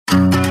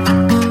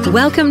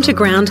Welcome to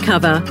Ground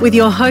Cover with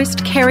your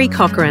host Kerry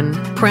Cochrane,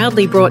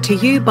 proudly brought to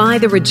you by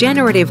the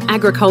Regenerative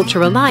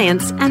Agriculture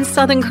Alliance and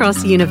Southern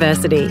Cross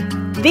University.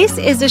 This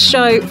is a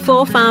show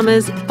for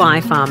farmers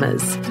by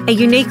farmers, a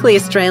uniquely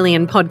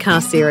Australian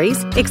podcast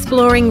series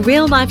exploring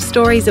real-life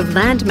stories of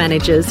land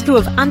managers who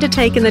have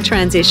undertaken the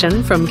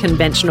transition from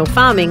conventional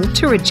farming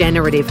to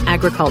regenerative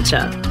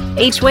agriculture.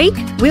 Each week,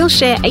 we'll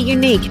share a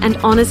unique and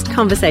honest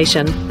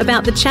conversation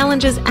about the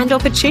challenges and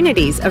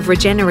opportunities of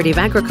regenerative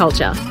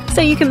agriculture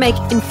so you can make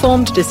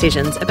informed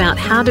decisions about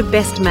how to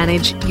best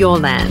manage your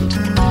land.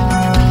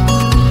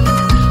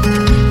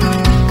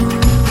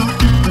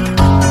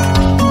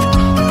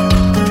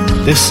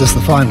 This is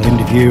the final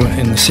interview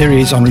in the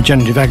series on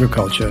regenerative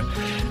agriculture,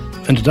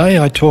 and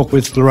today I talk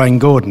with Lorraine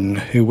Gordon,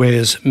 who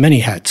wears many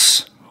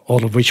hats,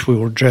 all of which we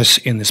will address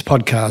in this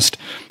podcast.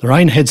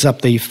 Lorraine heads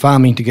up the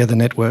Farming Together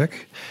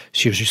network.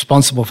 She was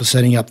responsible for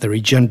setting up the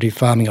Regenerative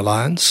Farming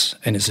Alliance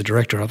and is the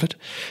director of it.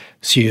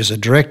 She is a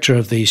director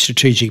of the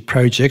strategic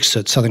projects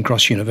at Southern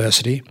Cross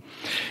University.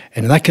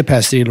 And in that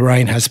capacity,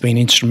 Lorraine has been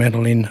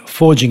instrumental in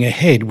forging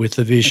ahead with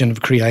the vision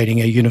of creating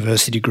a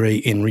university degree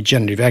in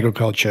regenerative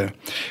agriculture,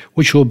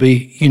 which will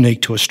be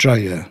unique to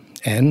Australia.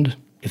 And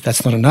if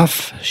that's not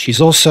enough,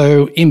 she's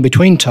also, in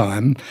between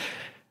time,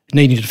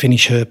 needing to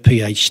finish her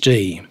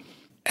PhD.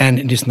 And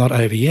it is not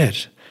over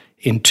yet.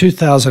 In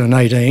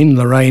 2018,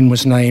 Lorraine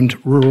was named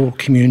Rural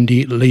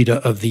Community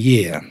Leader of the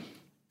Year.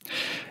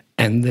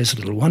 And there's a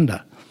little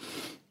wonder.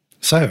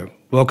 So,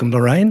 welcome,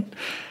 Lorraine.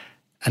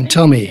 And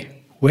tell me,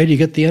 where do you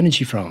get the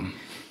energy from?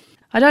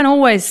 I don't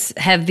always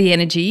have the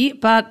energy,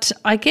 but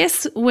I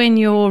guess when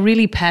you're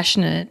really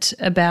passionate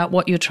about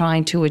what you're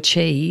trying to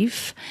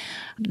achieve,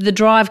 the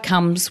drive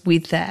comes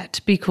with that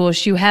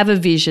because you have a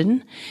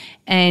vision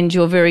and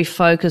you're very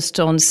focused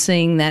on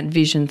seeing that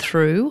vision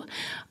through.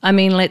 I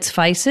mean, let's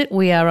face it,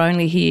 we are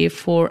only here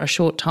for a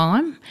short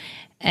time,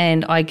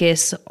 and I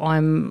guess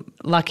I'm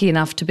lucky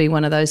enough to be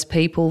one of those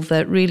people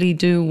that really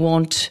do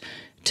want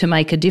to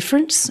make a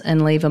difference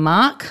and leave a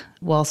mark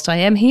whilst I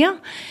am here,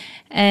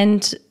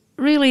 and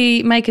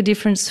really make a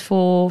difference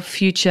for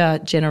future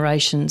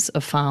generations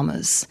of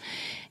farmers.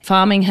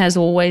 Farming has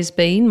always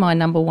been my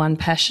number one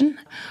passion.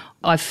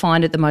 I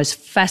find it the most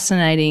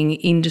fascinating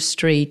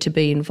industry to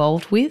be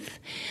involved with.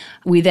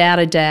 Without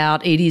a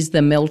doubt, it is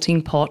the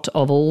melting pot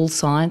of all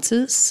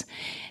sciences.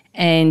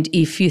 And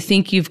if you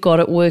think you've got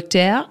it worked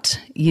out,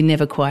 you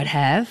never quite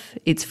have.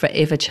 It's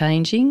forever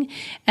changing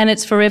and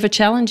it's forever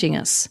challenging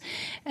us.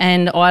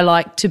 And I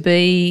like to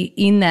be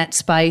in that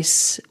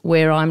space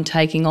where I'm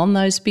taking on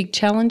those big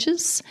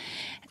challenges.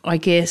 I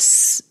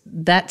guess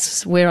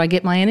that's where I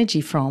get my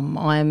energy from.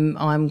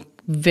 I'm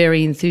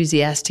very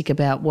enthusiastic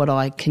about what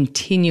I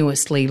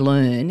continuously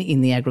learn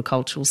in the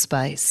agricultural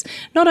space,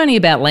 not only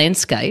about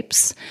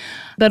landscapes,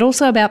 but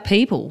also about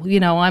people. You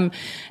know, I'm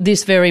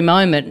this very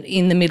moment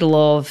in the middle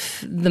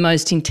of the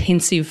most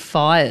intensive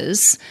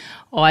fires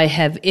I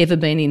have ever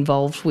been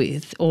involved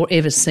with or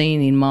ever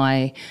seen in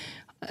my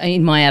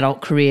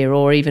adult career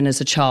or even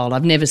as a child.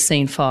 I've never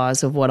seen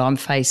fires of what I'm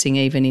facing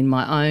even in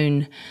my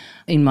own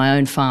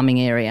farming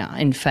area.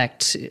 In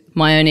fact,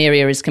 my own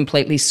area is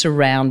completely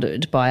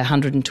surrounded by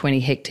 120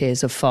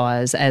 hectares of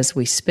fires as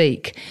we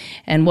speak.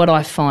 And what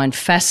I find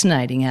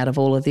fascinating out of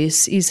all of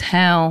this is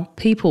how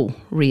people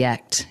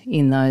react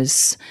in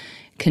those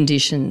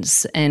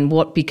conditions and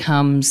what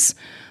becomes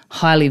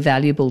highly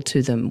valuable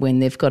to them when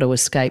they've got to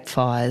escape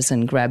fires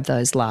and grab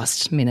those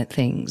last minute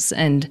things.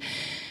 And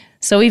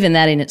so even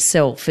that in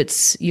itself,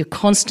 you're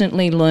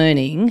constantly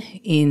learning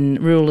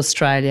in rural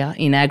Australia,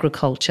 in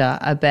agriculture,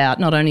 about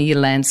not only your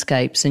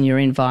landscapes and your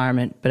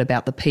environment, but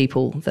about the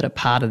people that are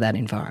part of that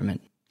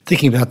environment.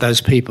 Thinking about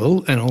those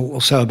people and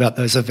also about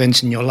those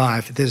events in your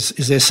life, is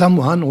there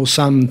someone or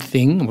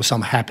something or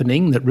some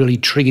happening that really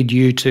triggered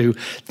you to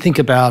think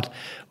about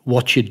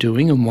what you're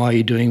doing and why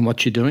you're doing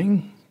what you're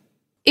doing?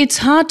 It's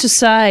hard to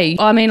say.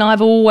 I mean, I've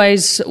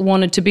always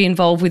wanted to be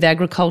involved with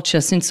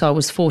agriculture since I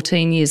was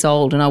 14 years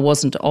old and I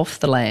wasn't off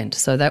the land,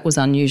 so that was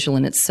unusual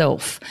in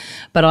itself.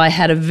 But I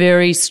had a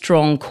very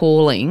strong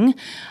calling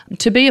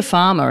to be a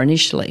farmer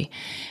initially.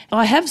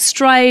 I have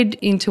strayed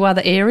into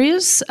other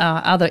areas,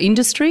 other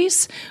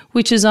industries,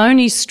 which has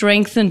only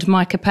strengthened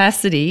my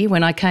capacity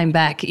when I came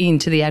back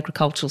into the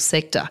agricultural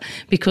sector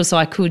because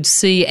I could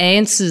see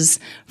answers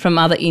from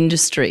other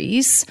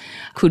industries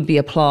could be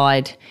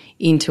applied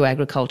into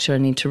agriculture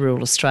and into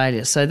rural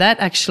Australia. So that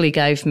actually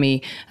gave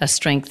me a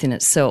strength in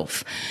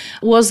itself.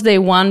 Was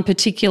there one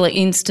particular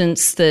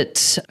instance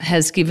that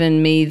has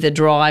given me the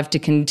drive to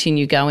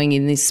continue going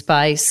in this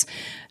space?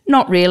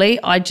 Not really.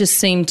 I just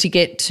seem to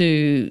get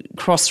to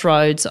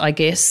crossroads, I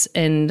guess,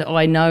 and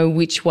I know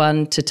which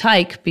one to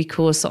take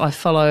because I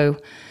follow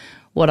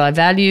what I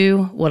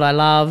value, what I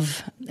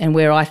love, and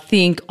where I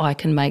think I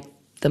can make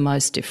the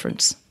most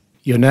difference.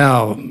 You're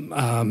now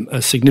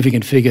a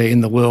significant figure in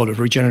the world of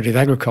regenerative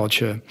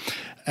agriculture,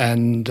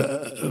 and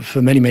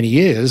for many, many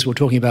years we're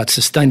talking about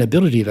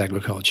sustainability of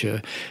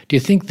agriculture. Do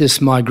you think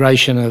this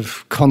migration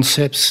of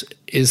concepts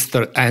is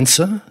the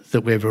answer,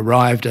 that we've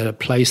arrived at a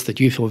place that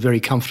you feel very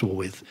comfortable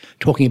with,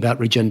 talking about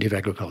regenerative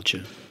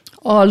agriculture?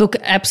 Oh, look,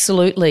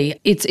 absolutely.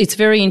 It's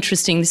very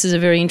interesting. This is a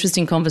very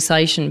interesting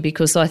conversation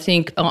because I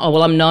think,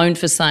 I'm known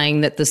for saying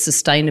that the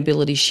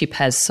sustainability ship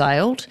has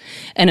sailed,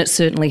 and it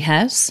certainly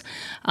has.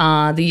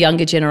 The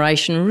younger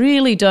generation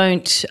really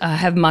don't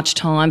have much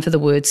time for the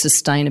word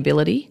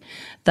sustainability.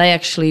 They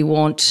actually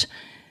want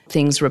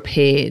things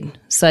repaired.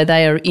 So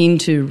they are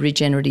into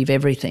regenerative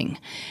everything.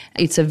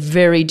 It's a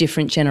very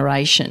different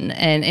generation,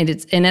 and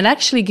it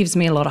actually gives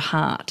me a lot of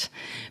heart,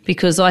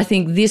 because I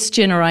think this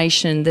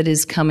generation that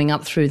is coming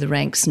up through the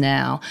ranks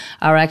now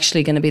are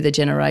actually going to be the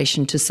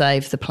generation to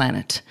save the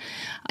planet.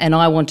 And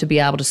I want to be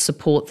able to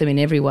support them in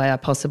every way I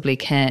possibly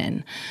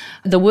can.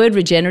 The word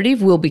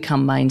regenerative will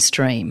become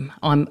mainstream.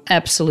 I'm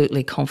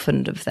absolutely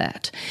confident of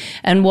that.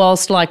 And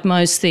whilst, like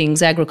most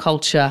things,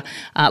 agriculture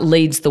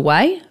leads the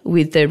way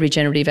with the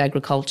Regenerative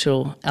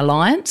Agricultural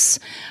Alliance,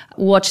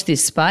 watch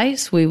this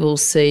space. We will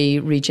see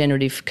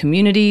regenerative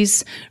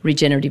communities,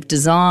 regenerative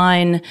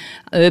design,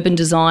 urban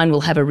design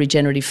will have a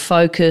regenerative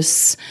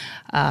focus,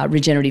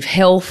 regenerative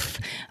health.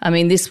 I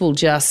mean, this will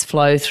just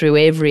flow through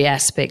every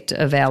aspect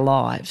of our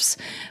lives.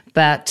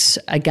 But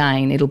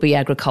again, it'll be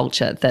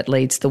agriculture that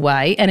leads the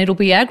way, and it'll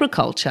be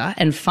agriculture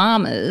and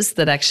farmers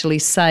that actually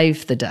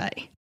save the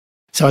day.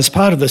 So as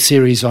part of the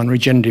series on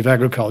regenerative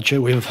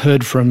agriculture, we've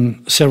heard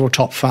from several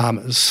top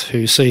farmers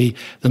who see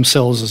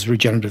themselves as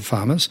regenerative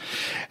farmers,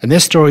 and their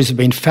stories have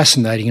been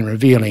fascinating and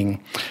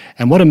revealing.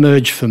 And what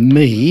emerged for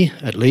me,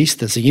 at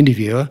least as the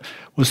interviewer,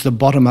 was the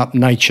bottom-up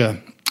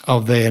nature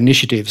of their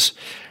initiatives.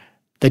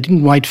 They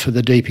didn't wait for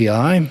the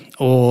DPI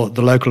or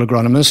the local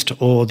agronomist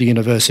or the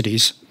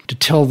universities to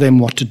tell them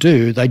what to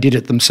do. They did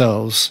it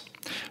themselves.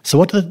 So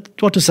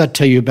what does that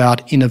tell you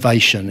about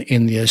innovation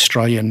in the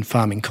Australian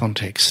farming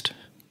context?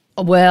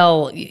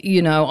 Well,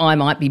 I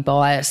might be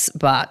biased,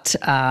 but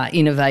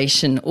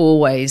innovation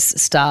always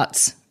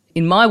starts,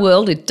 in my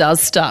world, it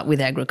does start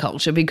with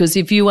agriculture, because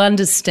if you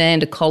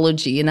understand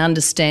ecology and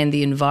understand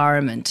the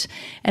environment,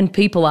 and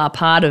people are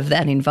part of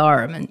that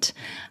environment,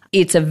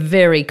 it's a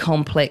very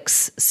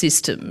complex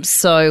system.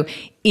 So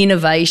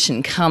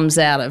innovation comes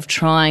out of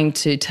trying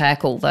to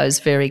tackle those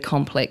very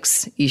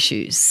complex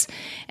issues.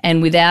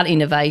 And without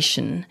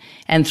innovation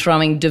and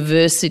throwing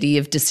diversity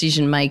of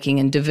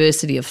decision-making and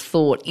diversity of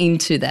thought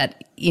into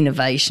that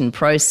innovation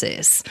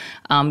process,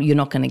 you're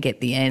not going to get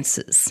the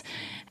answers.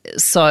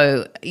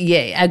 So,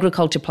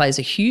 agriculture plays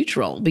a huge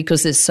role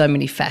because there's so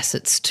many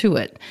facets to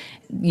it.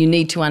 You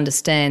need to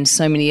understand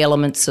so many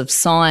elements of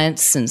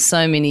science and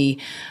so many,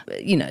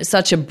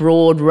 such a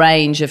broad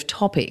range of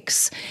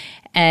topics.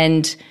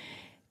 And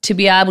to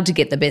be able to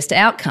get the best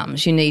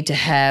outcomes, you need to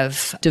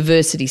have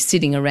diversity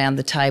sitting around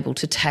the table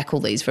to tackle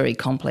these very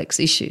complex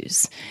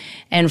issues.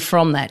 And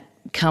from that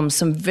comes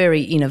some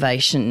very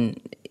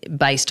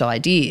innovation-based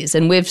ideas.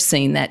 And we've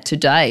seen that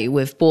today.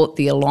 We've brought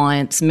the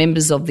Alliance,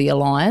 members of the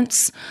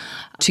Alliance,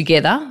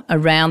 together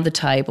around the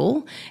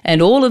table,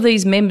 and all of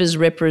these members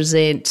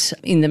represent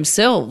in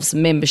themselves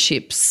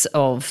memberships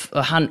of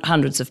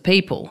hundreds of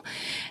people.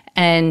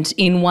 And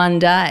in one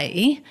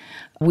day,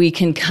 we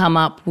can come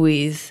up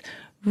with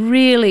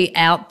really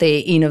out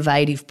there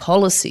innovative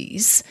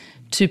policies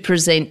to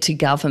present to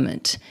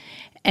government.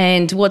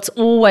 And what's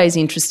always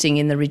interesting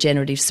in the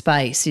regenerative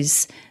space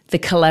is the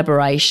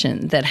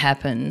collaboration that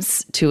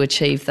happens to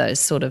achieve those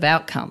sort of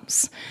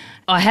outcomes.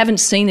 I haven't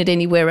seen it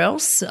anywhere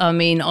else. I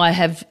mean,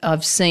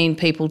 I've seen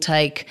people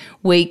take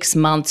weeks,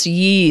 months,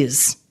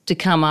 years to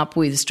come up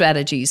with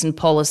strategies and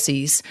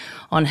policies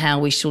on how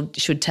we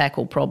should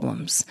tackle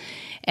problems.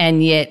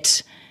 And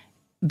yet,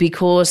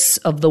 because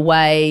of the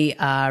way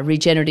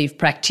regenerative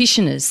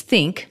practitioners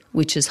think,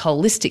 which is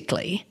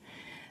holistically,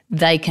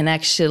 they can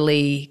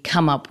actually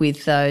come up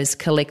with those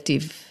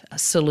collective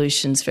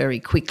solutions very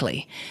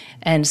quickly.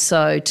 And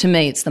so, to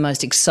me, it's the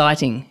most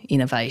exciting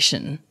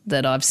innovation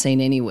that I've seen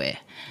anywhere.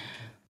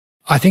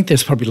 I think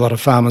there's probably a lot of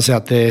farmers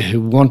out there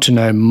who want to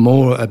know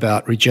more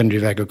about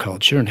regenerative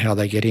agriculture and how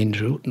they get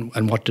into it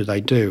and what do they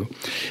do.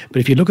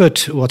 But if you look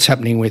at what's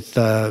happening with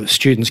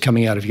students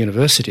coming out of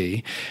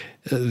university,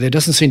 there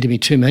doesn't seem to be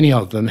too many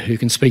of them who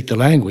can speak the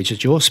language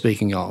that you're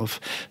speaking of.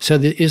 So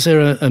is there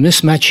a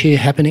mismatch here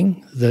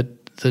happening, that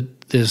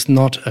there's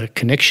not a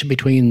connection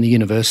between the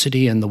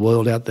university and the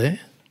world out there?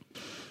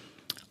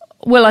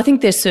 Well, I think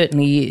there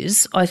certainly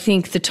is. I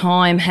think the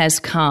time has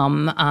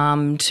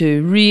come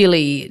to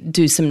really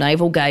do some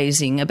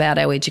navel-gazing about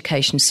our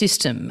education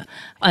system.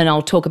 And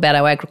I'll talk about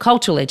our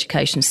agricultural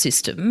education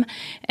system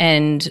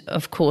and,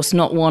 of course,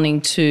 not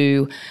wanting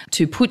to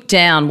put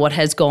down what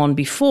has gone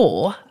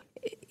before.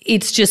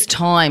 It's just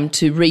time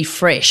to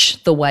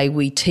refresh the way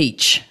we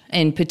teach,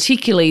 and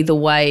particularly the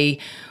way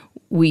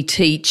we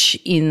teach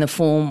in the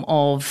form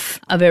of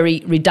a very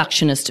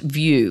reductionist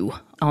view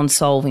on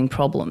solving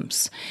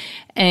problems.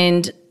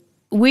 And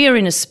we are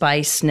in a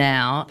space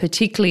now,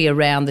 particularly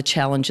around the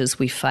challenges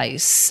we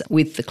face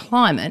with the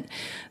climate,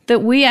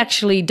 that we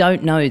actually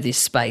don't know this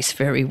space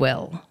very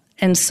well.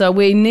 And so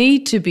we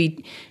need to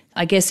be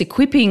I guess,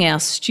 equipping our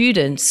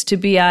students to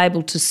be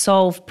able to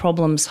solve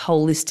problems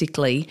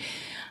holistically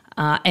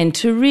and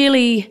to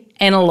really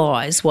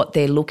analyse what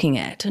they're looking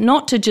at,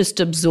 not to just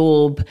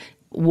absorb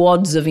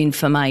wads of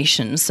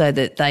information so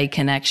that they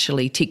can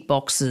actually tick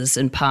boxes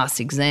and pass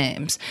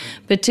exams,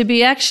 but to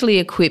be actually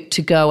equipped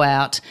to go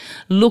out,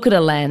 look at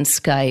a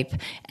landscape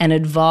and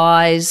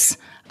advise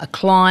a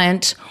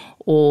client,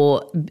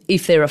 or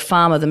if they're a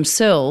farmer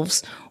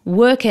themselves,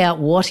 work out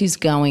what is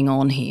going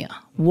on here.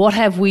 What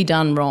have we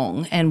done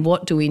wrong and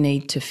what do we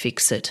need to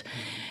fix it?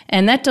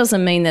 And that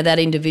doesn't mean that that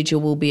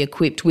individual will be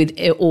equipped with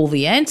all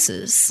the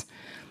answers,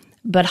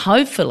 but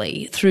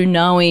hopefully through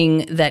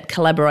knowing that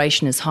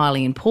collaboration is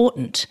highly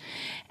important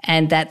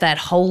and that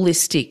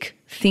holistic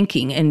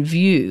thinking and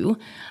view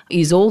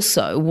is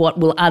also what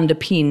will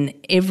underpin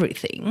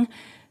everything,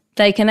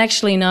 they can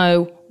actually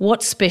know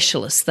what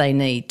specialists they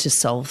need to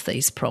solve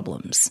these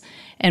problems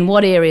and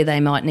what area they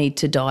might need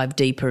to dive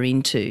deeper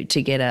into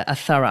to get a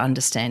thorough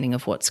understanding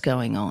of what's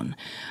going on.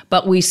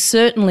 But we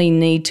certainly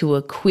need to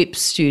equip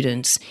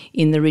students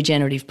in the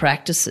regenerative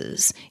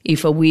practices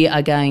if we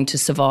are going to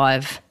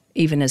survive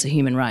even as a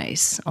human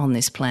race on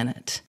this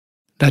planet.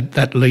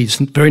 That leads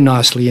very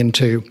nicely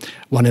into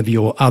one of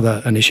your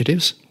other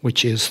initiatives,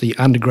 which is the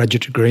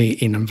undergraduate degree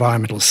in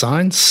environmental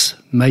science,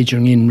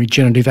 majoring in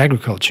regenerative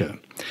agriculture.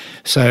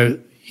 So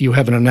you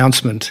have an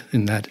announcement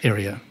in that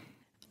area.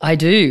 I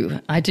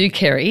do,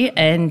 Kerry.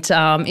 And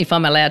if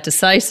I'm allowed to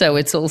say so,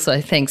 it's also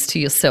thanks to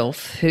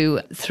yourself, who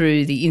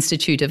through the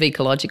Institute of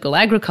Ecological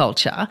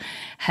Agriculture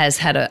has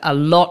had a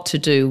lot to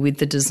do with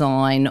the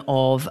design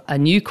of a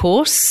new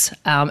course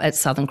at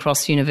Southern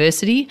Cross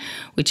University,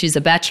 which is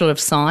a Bachelor of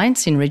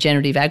Science in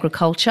Regenerative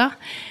Agriculture.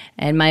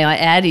 And may I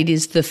add, it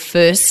is the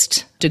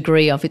first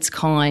degree of its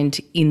kind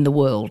in the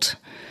world.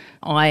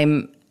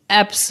 I'm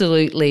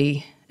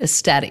absolutely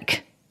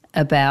ecstatic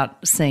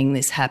about seeing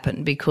this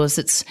happen because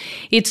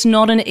it's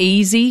not an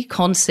easy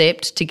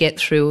concept to get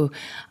through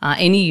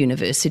any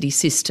university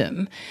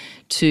system,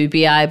 to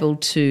be able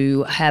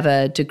to have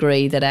a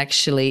degree that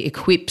actually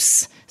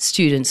equips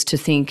students to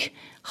think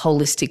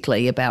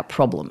holistically about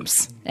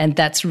problems. And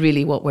that's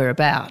really what we're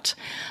about.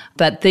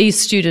 But these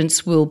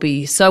students will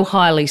be so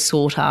highly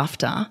sought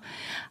after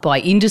by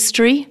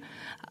industry,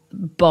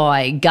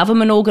 by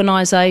government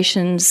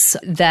organisations,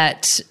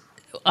 that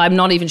I'm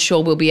not even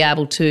sure we'll be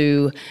able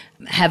to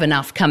have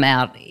enough come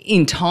out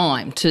in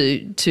time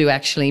to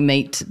actually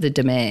meet the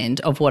demand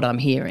of what I'm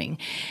hearing.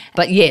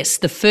 But yes,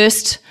 the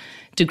first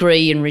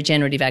degree in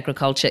regenerative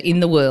agriculture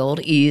in the world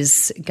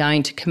is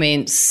going to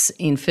commence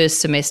in first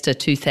semester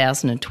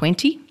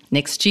 2020,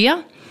 next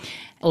year.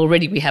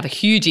 Already we have a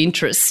huge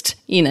interest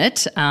in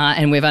it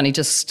and we've only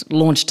just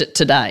launched it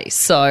today.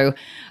 So,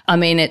 I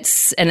mean,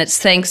 it's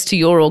thanks to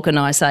your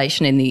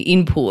organisation and the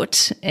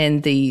input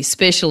and the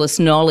specialist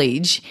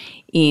knowledge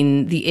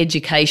in the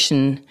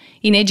education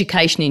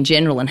in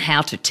general and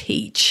how to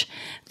teach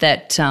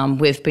that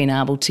we've been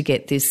able to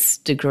get this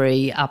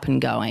degree up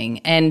and going.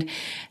 And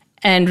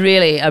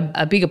really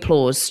a big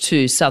applause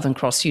to Southern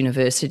Cross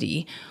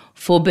University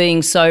for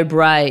being so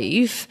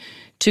brave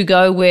to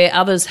go where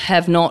others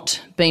have not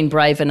been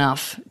brave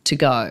enough to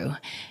go.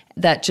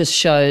 That just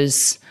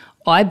shows,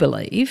 I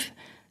believe,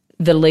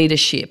 the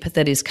leadership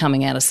that is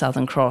coming out of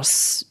Southern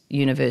Cross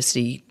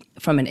University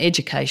from an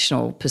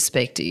educational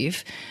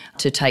perspective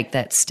to take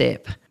that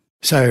step.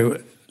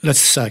 So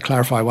let's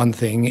clarify one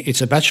thing.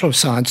 It's a Bachelor of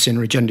Science in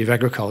Regenerative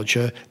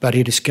Agriculture, but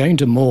it is going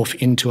to morph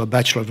into a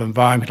Bachelor of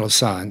Environmental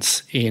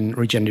Science in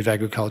Regenerative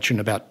Agriculture in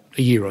about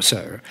a year or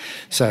so.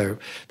 So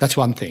that's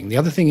one thing. The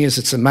other thing is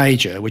it's a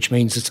major, which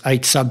means it's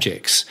 8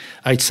 subjects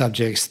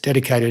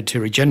dedicated to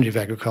regenerative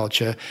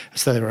agriculture.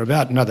 So there are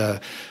about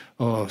another,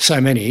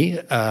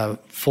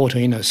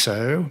 14 or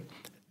so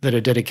that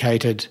are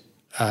dedicated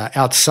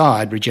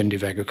outside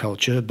regenerative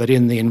agriculture, but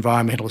in the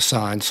environmental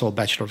science or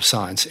Bachelor of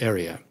Science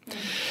area.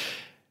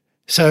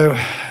 So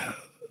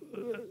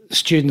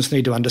students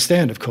need to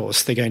understand, of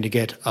course, they're going to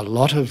get a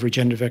lot of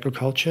regenerative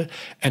agriculture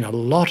and a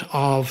lot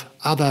of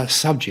other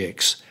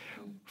subjects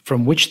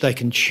from which they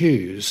can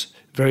choose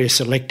various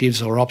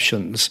electives or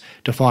options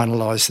to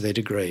finalise their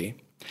degree.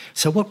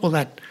 So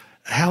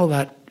how will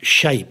that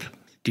shape,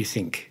 do you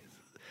think?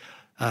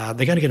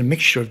 They're going to get a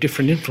mixture of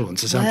different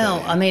influences, aren't they?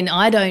 Well, I mean,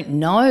 I don't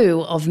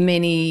know of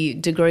many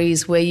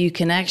degrees where you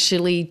can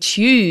actually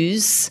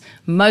choose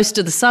most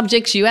of the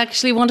subjects you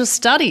actually want to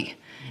study.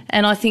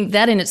 And I think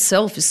that in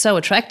itself is so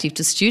attractive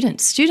to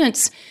students.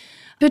 Students,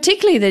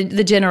 particularly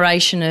the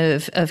generation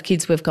of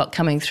kids we've got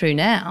coming through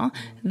now,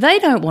 they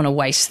don't want to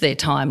waste their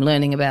time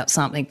learning about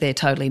something they're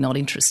totally not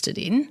interested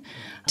in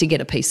to get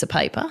a piece of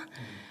paper.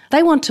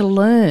 They want to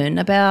learn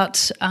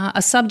about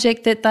a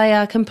subject that they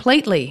are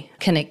completely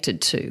connected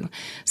to.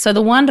 So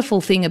the wonderful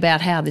thing about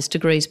how this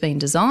degree's been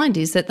designed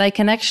is that they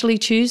can actually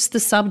choose the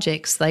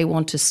subjects they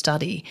want to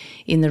study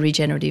in the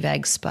regenerative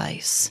ag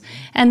space.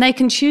 And they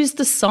can choose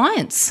the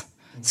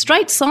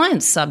straight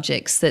science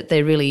subjects that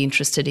they're really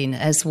interested in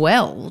as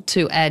well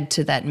to add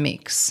to that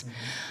mix.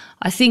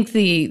 I think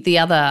the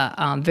other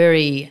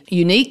very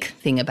unique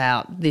thing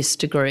about this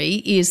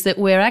degree is that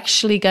we're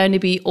actually going to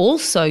be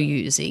also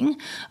using,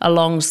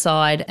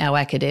 alongside our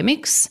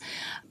academics,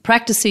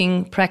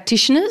 practicing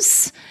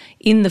practitioners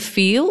in the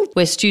field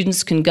where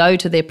students can go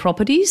to their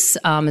properties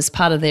as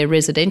part of their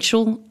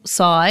residential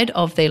side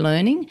of their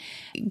learning,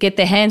 get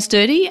their hands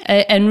dirty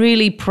and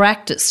really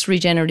practice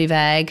regenerative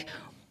ag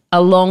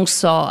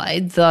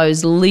alongside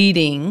those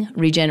leading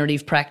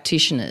regenerative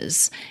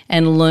practitioners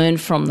and learn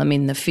from them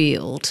in the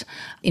field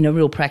in a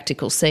real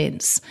practical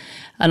sense.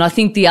 And I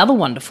think the other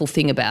wonderful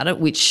thing about it,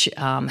 which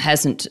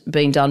hasn't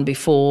been done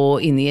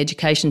before in the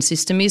education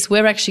system, is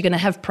we're actually going to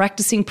have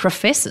practicing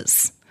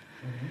professors,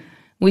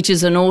 which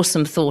is an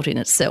awesome thought in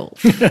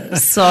itself.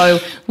 So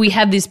we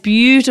have this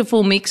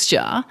beautiful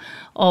mixture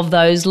of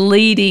those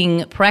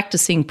leading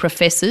practicing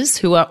professors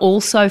who are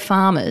also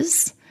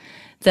farmers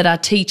that are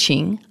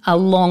teaching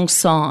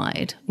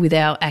alongside with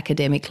our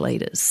academic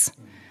leaders.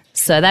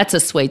 So that's a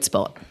sweet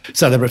spot.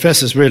 So the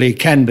professors really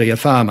can be a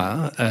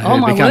farmer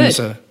who becomes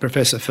a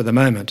professor for the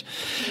moment.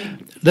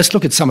 Let's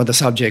look at some of the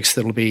subjects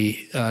that will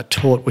be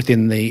taught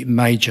within the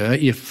major.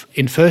 If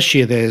in first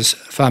year there's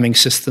farming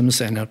systems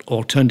and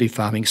alternative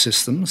farming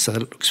systems, so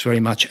it looks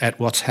very much at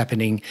what's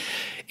happening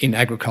in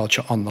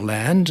agriculture on the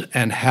land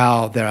and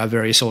how there are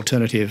various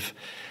alternative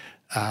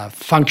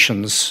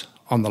functions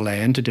on the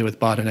land to do with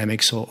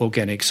biodynamics or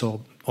organics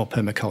or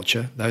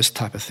permaculture, those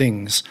type of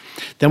things.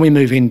 Then we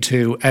move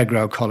into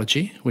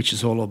agroecology, which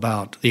is all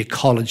about the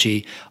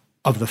ecology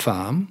of the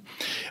farm.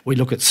 We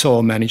look at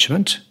soil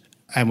management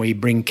and we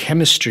bring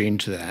chemistry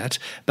into that,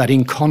 but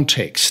in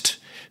context.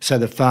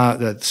 So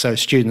so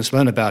students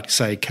learn about,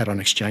 say, cation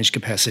exchange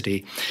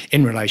capacity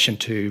in relation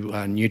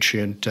to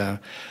nutrient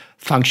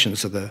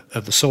functions of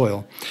the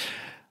soil.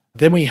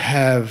 Then we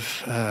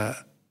have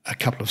a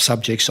couple of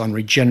subjects on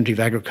regenerative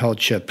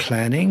agriculture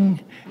planning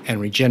and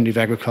regenerative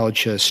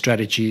agriculture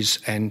strategies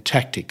and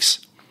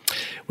tactics.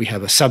 We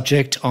have a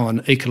subject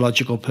on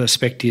ecological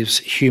perspectives,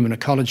 human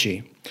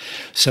ecology.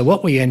 So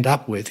what we end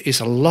up with is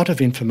a lot of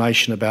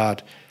information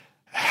about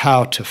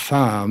how to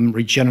farm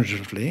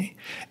regeneratively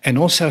and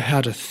also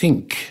how to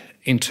think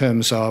in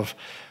terms of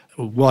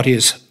what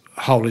is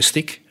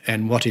holistic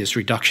and what is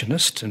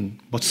reductionist and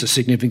what's the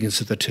significance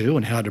of the two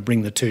and how to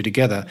bring the two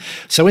together.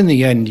 So in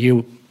the end,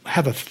 you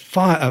have a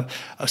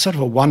sort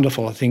of a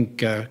wonderful, I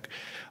think,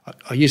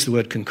 I use the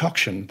word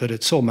concoction, but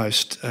it's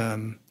almost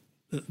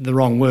the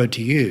wrong word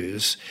to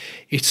use.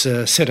 It's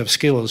a set of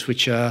skills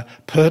which are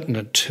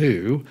pertinent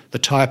to the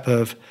type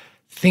of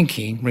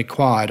thinking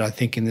required, I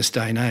think, in this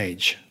day and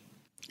age.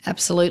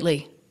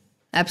 Absolutely.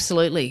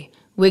 Absolutely.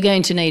 We're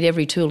going to need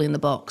every tool in the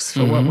box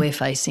for what we're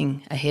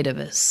facing ahead of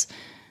us.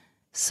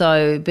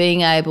 So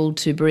being able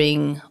to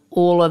bring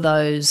all of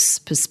those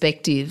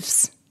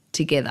perspectives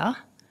together,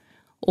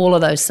 all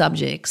of those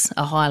subjects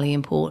are highly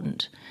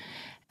important.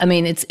 I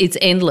mean, it's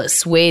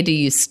endless. Where do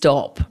you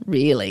stop,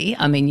 really?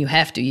 I mean, you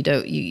have to.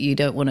 You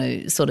don't want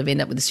to sort of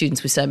end up with the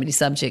students with so many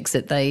subjects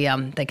that they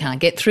can't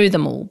get through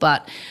them all.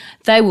 But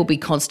they will be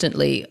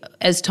constantly,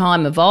 as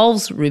time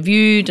evolves,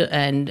 reviewed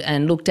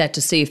and looked at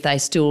to see if they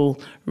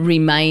still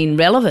remain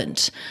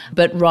relevant.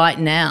 But right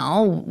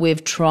now,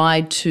 we've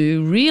tried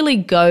to really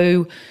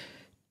go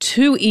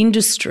to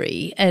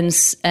industry and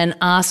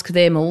ask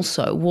them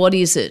also, what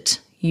is it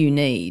you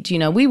need? You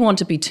know, we want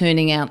to be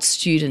turning out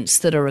students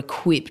that are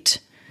equipped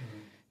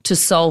to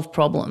solve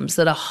problems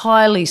that are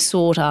highly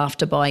sought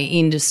after by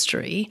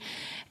industry.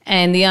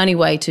 And the only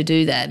way to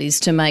do that is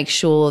to make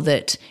sure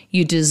that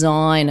you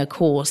design a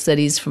course that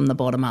is from the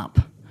bottom up.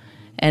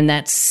 And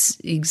that's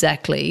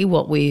exactly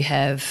what we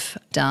have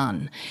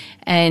done.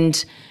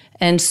 And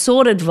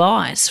sought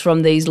advice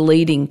from these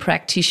leading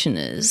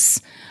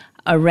practitioners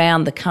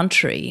around the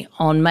country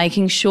on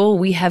making sure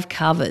we have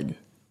covered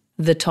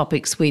the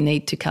topics we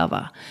need to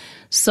cover.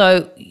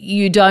 So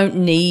you don't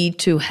need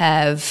to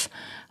have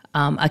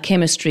a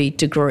chemistry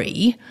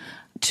degree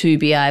to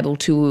be able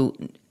to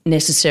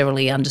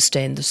necessarily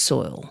understand the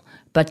soil,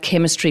 but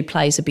chemistry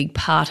plays a big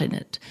part in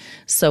it.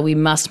 So we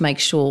must make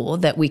sure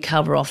that we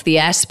cover off the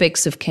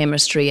aspects of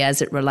chemistry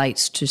as it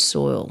relates to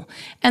soil.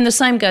 And the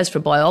same goes for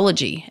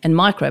biology and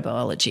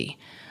microbiology.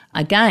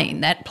 Again,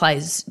 that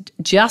plays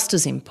just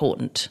as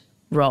important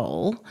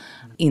role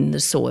in the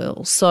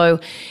soil.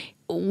 So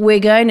we're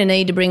going to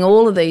need to bring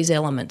all of these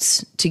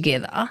elements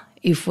together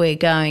if we're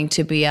going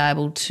to be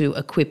able to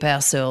equip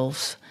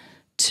ourselves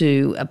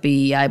to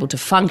be able to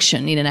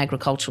function in an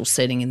agricultural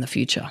setting in the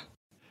future.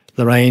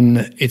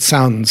 Lorraine, it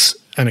sounds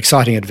an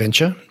exciting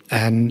adventure,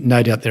 and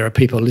no doubt there are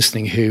people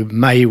listening who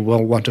may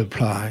well want to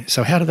apply.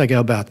 So how do they go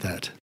about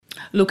that?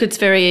 Look, it's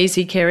very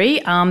easy,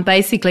 Kerry.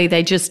 Basically,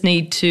 they just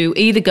need to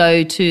either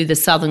go to the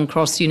Southern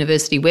Cross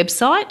University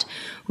website,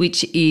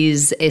 which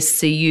is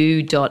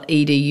scu.edu.au,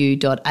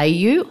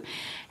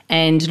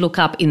 and look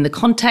up in the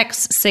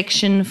contacts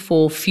section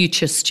for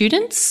future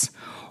students,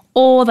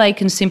 or they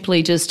can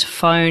simply just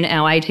phone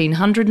our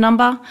 1800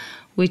 number,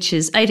 which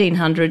is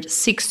 1800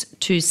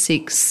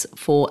 626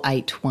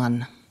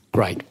 481.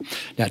 Great.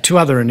 Now, two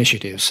other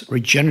initiatives,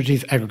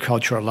 Regenerative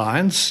Agriculture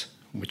Alliance,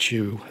 which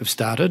you have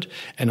started,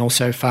 and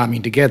also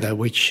Farming Together,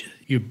 which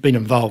you've been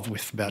involved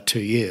with for about 2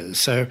 years.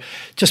 So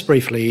just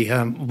briefly,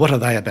 what are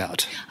they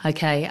about?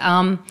 Okay.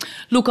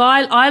 Look,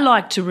 I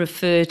like to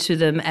refer to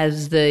them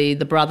as the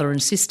brother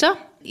and sister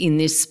in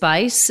this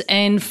space,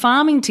 and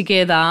Farming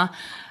Together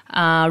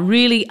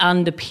really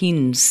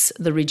underpins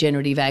the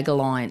Regenerative Ag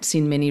Alliance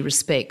in many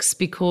respects,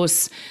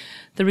 because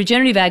the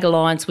Regenerative Ag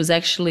Alliance was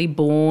actually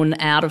born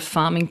out of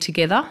Farming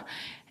Together,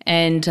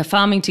 and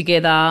Farming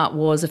Together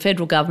was a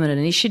federal government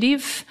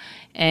initiative,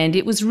 and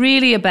it was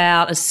really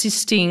about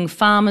assisting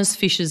farmers,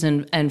 fishers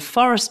and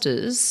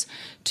foresters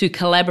to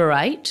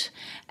collaborate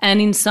and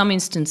in some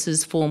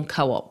instances form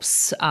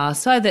co-ops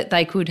so that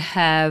they could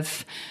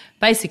have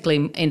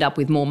basically end up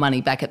with more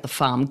money back at the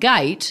farm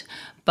gate,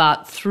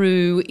 but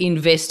through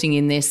investing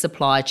in their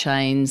supply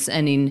chains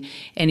and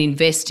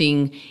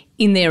investing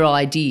in their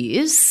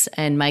ideas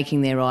and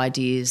making their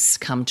ideas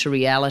come to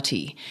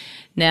reality.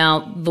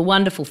 Now, the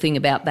wonderful thing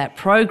about that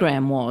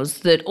program was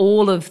that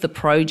all of the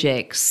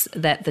projects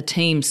that the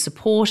team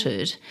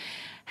supported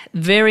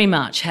very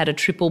much had a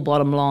triple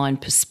bottom line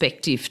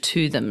perspective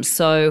to them.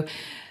 So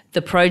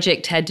the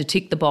project had to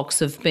tick the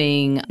box of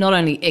being not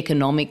only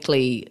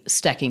economically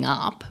stacking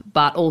up,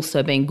 but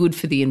also being good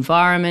for the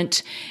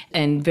environment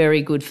and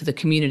very good for the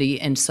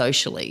community and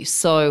socially.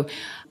 So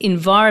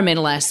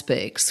environmental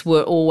aspects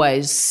were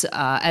always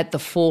at the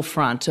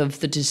forefront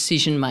of the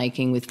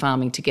decision-making with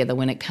Farming Together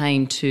when it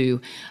came to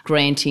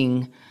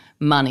granting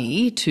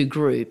money to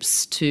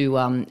groups to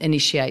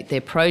initiate their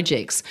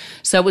projects.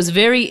 So it was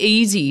very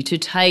easy to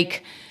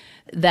take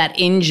that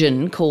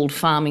engine called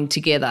Farming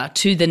Together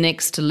to the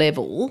next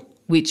level,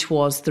 which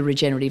was the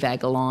Regenerative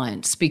Ag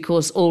Alliance,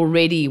 because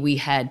already we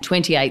had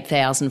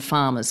 28,000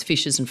 farmers,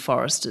 fishers and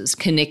foresters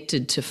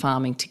connected to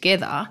Farming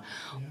Together,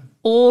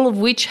 all of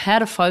which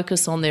had a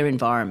focus on their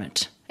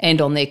environment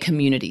and on their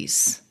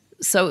communities.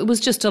 So it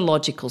was just a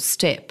logical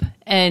step,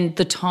 and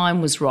the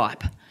time was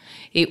ripe.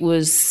 It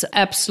was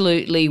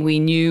absolutely, we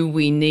knew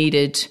we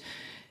needed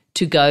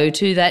to go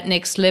to that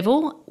next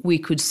level. We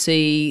could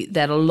see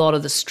that a lot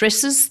of the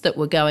stresses that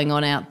were going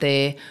on out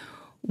there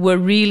were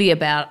really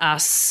about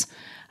us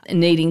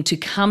needing to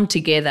come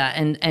together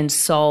and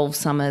solve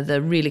some of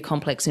the really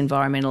complex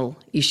environmental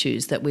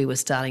issues that we were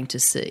starting to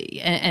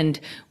see. And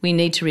we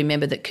need to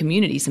remember that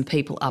communities and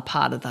people are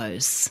part of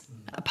those,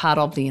 a part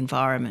of the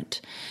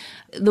environment.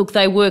 Look,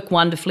 they work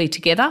wonderfully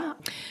together.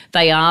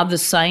 They are the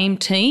same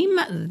team.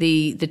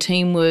 The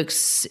team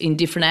works in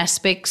different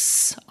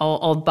aspects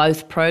of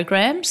both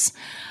programs.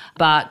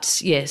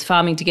 But yes,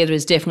 Farming Together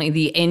is definitely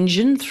the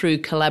engine through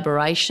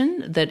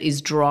collaboration that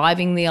is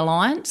driving the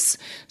alliance.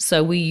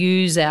 So we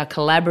use our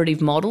collaborative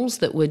models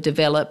that were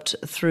developed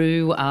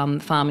through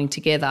Farming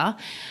Together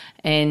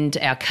and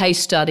our case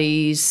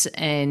studies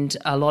and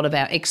a lot of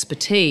our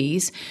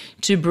expertise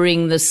to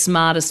bring the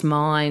smartest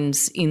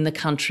minds in the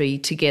country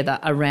together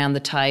around the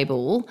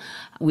table,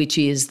 which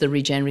is the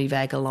Regenerative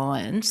Ag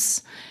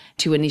Alliance,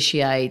 to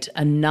initiate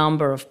a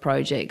number of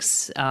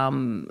projects,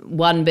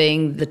 one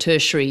being the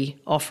tertiary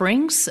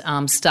offerings,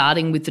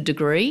 starting with the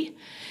degree,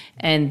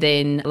 and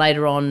then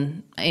later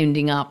on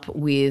ending up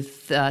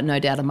with, no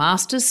doubt, a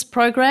master's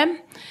program,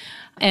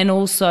 and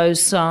also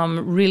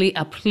some really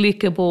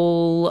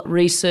applicable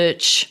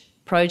research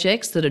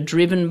projects that are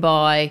driven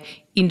by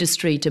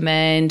industry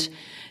demand,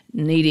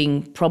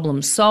 needing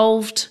problems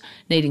solved,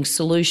 needing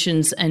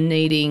solutions, and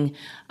needing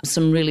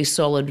some really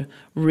solid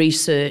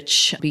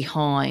research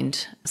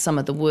behind some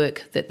of the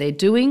work that they're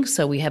doing.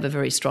 So we have a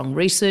very strong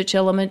research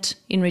element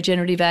in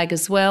regenerative ag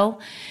as well.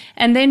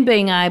 And then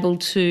being able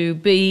to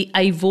be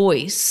a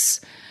voice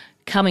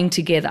coming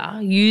together,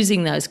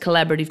 using those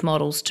collaborative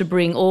models to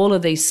bring all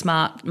of these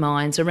smart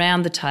minds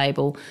around the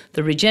table,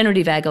 the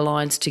Regenerative Ag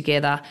Alliance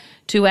together,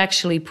 to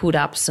actually put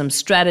up some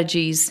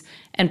strategies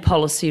and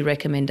policy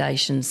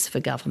recommendations for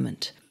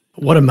government.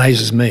 What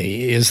amazes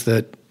me is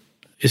that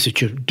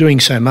you're doing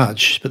so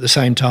much, but at the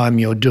same time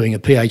you're doing a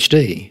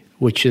PhD,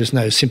 which is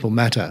no simple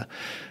matter.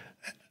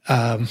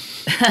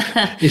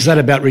 Is that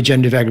about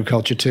regenerative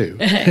agriculture too?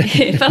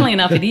 Funnily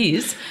enough, it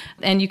is.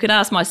 And you could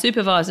ask my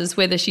supervisors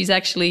whether she's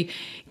actually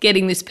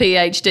getting this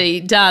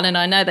PhD done, and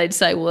I know they'd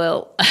say,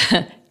 well,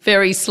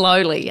 very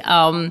slowly.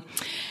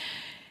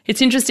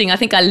 It's interesting. I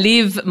think I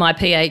live my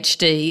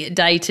PhD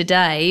day to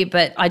day,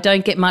 but I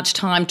don't get much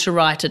time to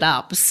write it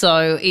up.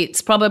 So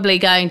it's probably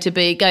going to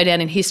go down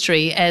in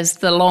history as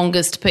the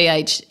longest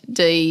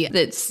PhD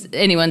that's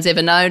anyone's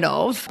ever known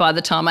of by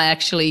the time I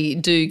actually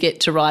do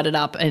get to write it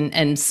up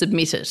and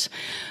submit it.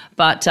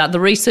 But the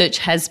research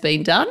has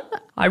been done.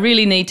 I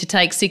really need to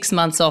take 6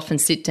 months off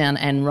and sit down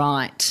and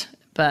write.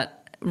 But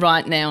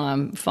right now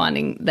I'm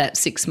finding that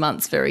 6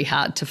 months very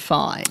hard to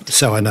find.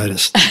 So I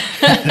noticed.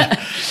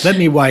 Let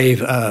me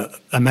wave a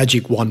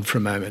magic wand for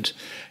a moment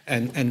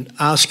and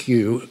ask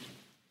you,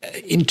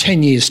 in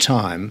 10 years'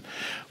 time,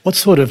 what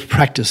sort of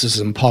practices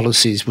and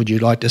policies would you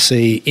like to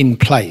see in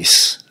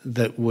place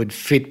that would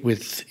fit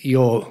with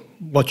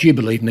what you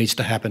believe needs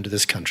to happen to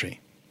this country?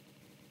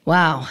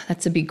 Wow,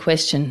 that's a big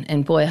question.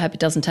 And boy, I hope it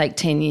doesn't take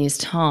 10 years'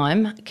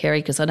 time, Kerry,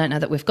 because I don't know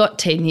that we've got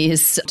 10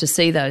 years to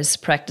see those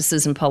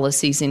practices and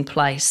policies in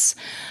place.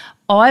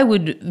 I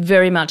would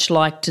very much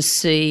like to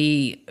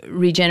see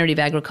regenerative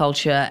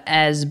agriculture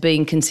as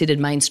being considered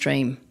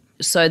mainstream.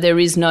 So there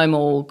is no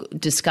more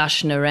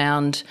discussion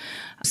around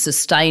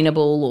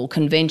sustainable or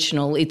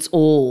conventional. It's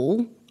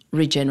all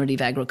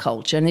regenerative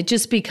agriculture. And it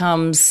just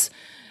becomes,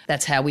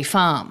 that's how we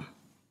farm.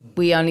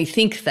 We only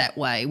think that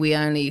way. We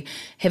only,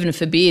 heaven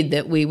forbid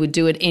that we would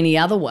do it any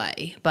other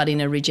way, but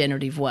in a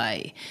regenerative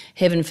way.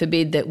 Heaven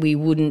forbid that we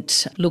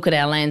wouldn't look at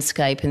our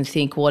landscape and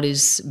think what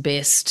is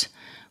best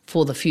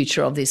for the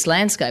future of this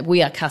landscape.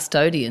 We are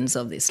custodians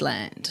of this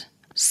land.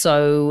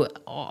 So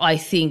I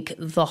think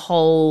the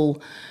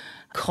whole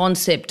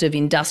concept of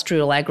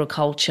industrial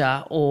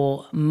agriculture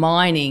or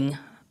mining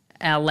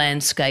our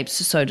landscapes,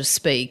 so to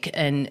speak,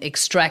 and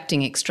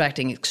extracting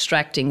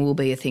will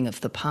be a thing of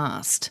the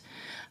past.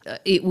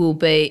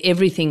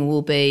 Everything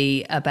will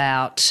be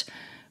about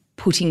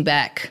putting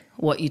back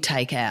what you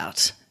take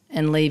out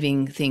and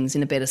leaving things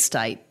in a better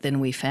state than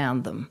we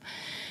found them.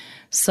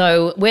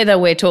 So whether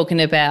we're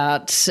talking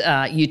about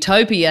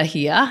utopia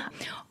here,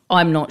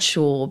 I'm not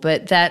sure,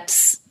 but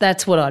that's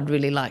what I'd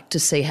really like to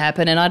see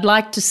happen. And I'd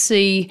like to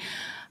see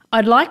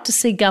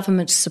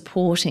government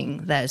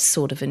supporting those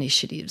sort of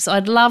initiatives.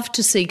 I'd love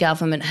to see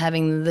government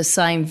having the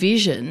same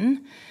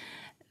vision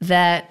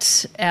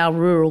that our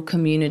rural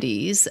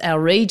communities,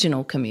 our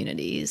regional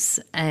communities,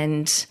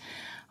 and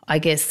I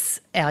guess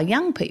our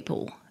young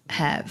people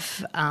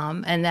have,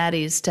 and that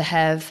is to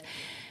have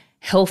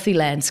healthy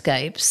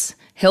landscapes,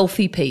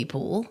 healthy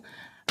people,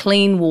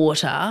 clean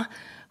water,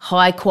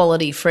 high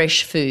quality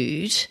fresh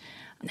food,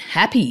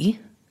 happy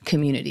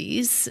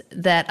communities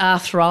that are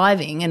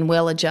thriving and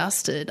well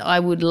adjusted.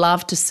 I would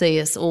love to see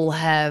us all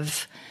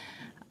have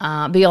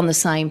be on the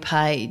same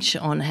page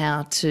on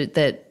how to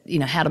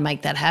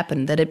make that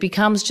happen, that it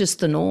becomes just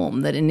the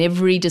norm, that in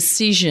every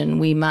decision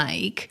we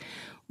make,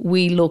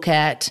 we look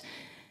at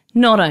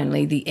not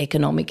only the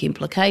economic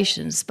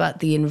implications, but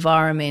the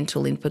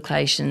environmental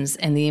implications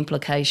and the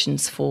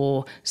implications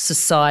for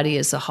society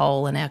as a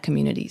whole and our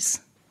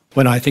communities.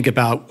 When I think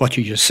about what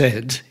you just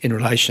said in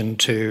relation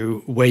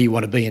to where you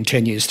want to be in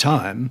 10 years'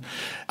 time,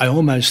 I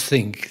almost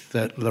think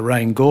that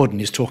Lorraine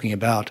Gordon is talking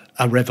about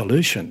a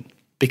revolution,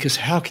 because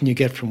how can you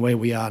get from where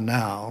we are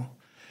now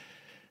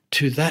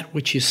to that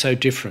which is so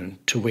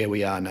different to where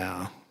we are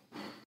now?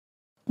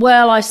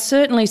 Well, I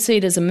certainly see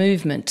it as a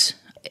movement.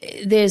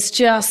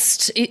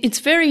 It's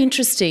very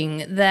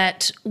interesting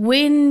that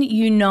when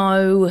you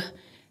know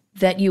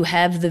that you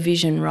have the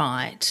vision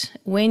right,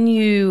 when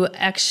you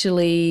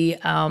actually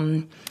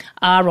are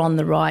on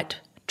the right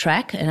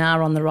track and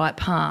are on the right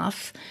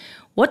path,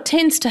 what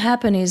tends to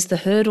happen is the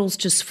hurdles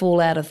just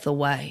fall out of the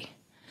way.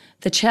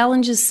 The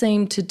challenges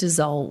seem to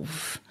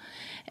dissolve.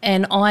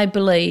 And I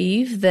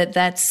believe that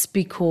that's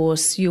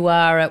because you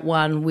are at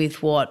one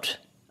with what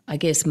I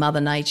guess Mother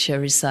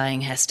Nature is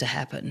saying has to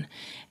happen.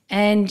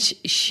 And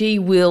she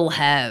will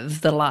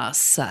have the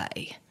last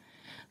say.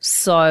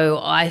 So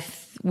I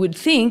would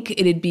think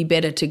it'd be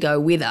better to go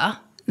with her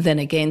than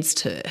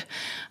against her.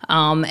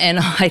 And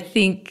I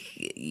think,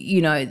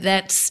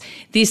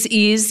 this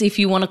is, if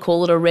you want to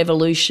call it a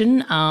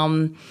revolution,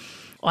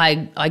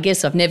 I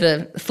guess I've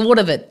never thought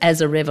of it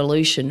as a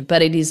revolution,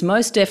 but it is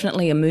most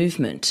definitely a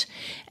movement.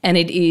 And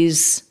it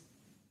is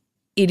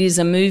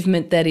a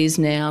movement that is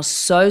now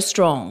so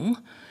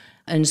strong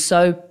and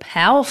so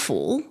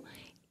powerful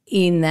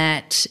in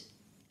that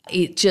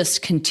it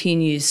just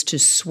continues to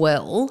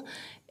swell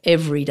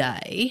every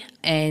day,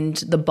 and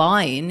the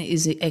buy-in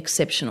is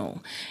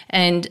exceptional.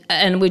 And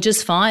we're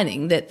just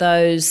finding that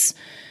those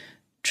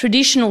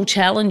traditional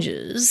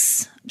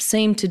challenges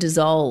seem to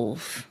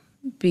dissolve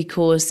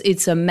because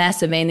it's a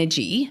massive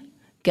energy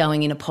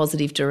going in a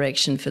positive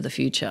direction for the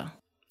future.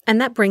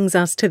 And that brings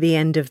us to the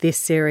end of this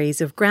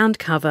series of Ground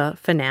Cover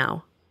for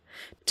now.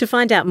 To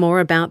find out more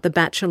about the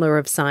Bachelor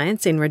of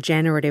Science in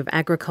Regenerative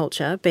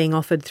Agriculture being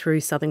offered through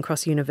Southern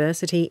Cross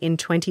University in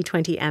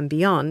 2020 and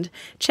beyond,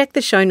 check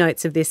the show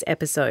notes of this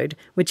episode,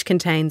 which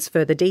contains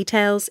further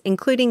details,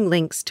 including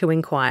links to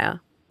inquire.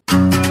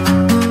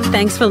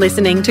 Thanks for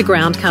listening to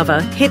Ground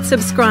Cover. Hit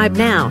subscribe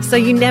now so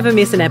you never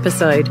miss an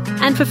episode.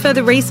 And for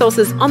further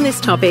resources on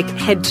this topic,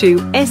 head to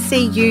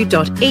scu.edu.au/RAA.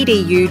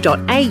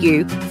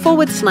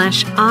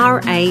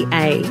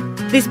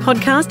 This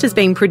podcast has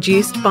been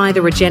produced by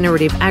the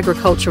Regenerative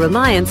Agriculture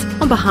Alliance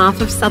on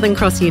behalf of Southern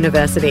Cross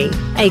University,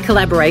 a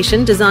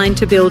collaboration designed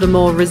to build a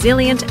more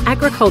resilient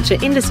agriculture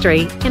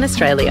industry in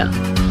Australia.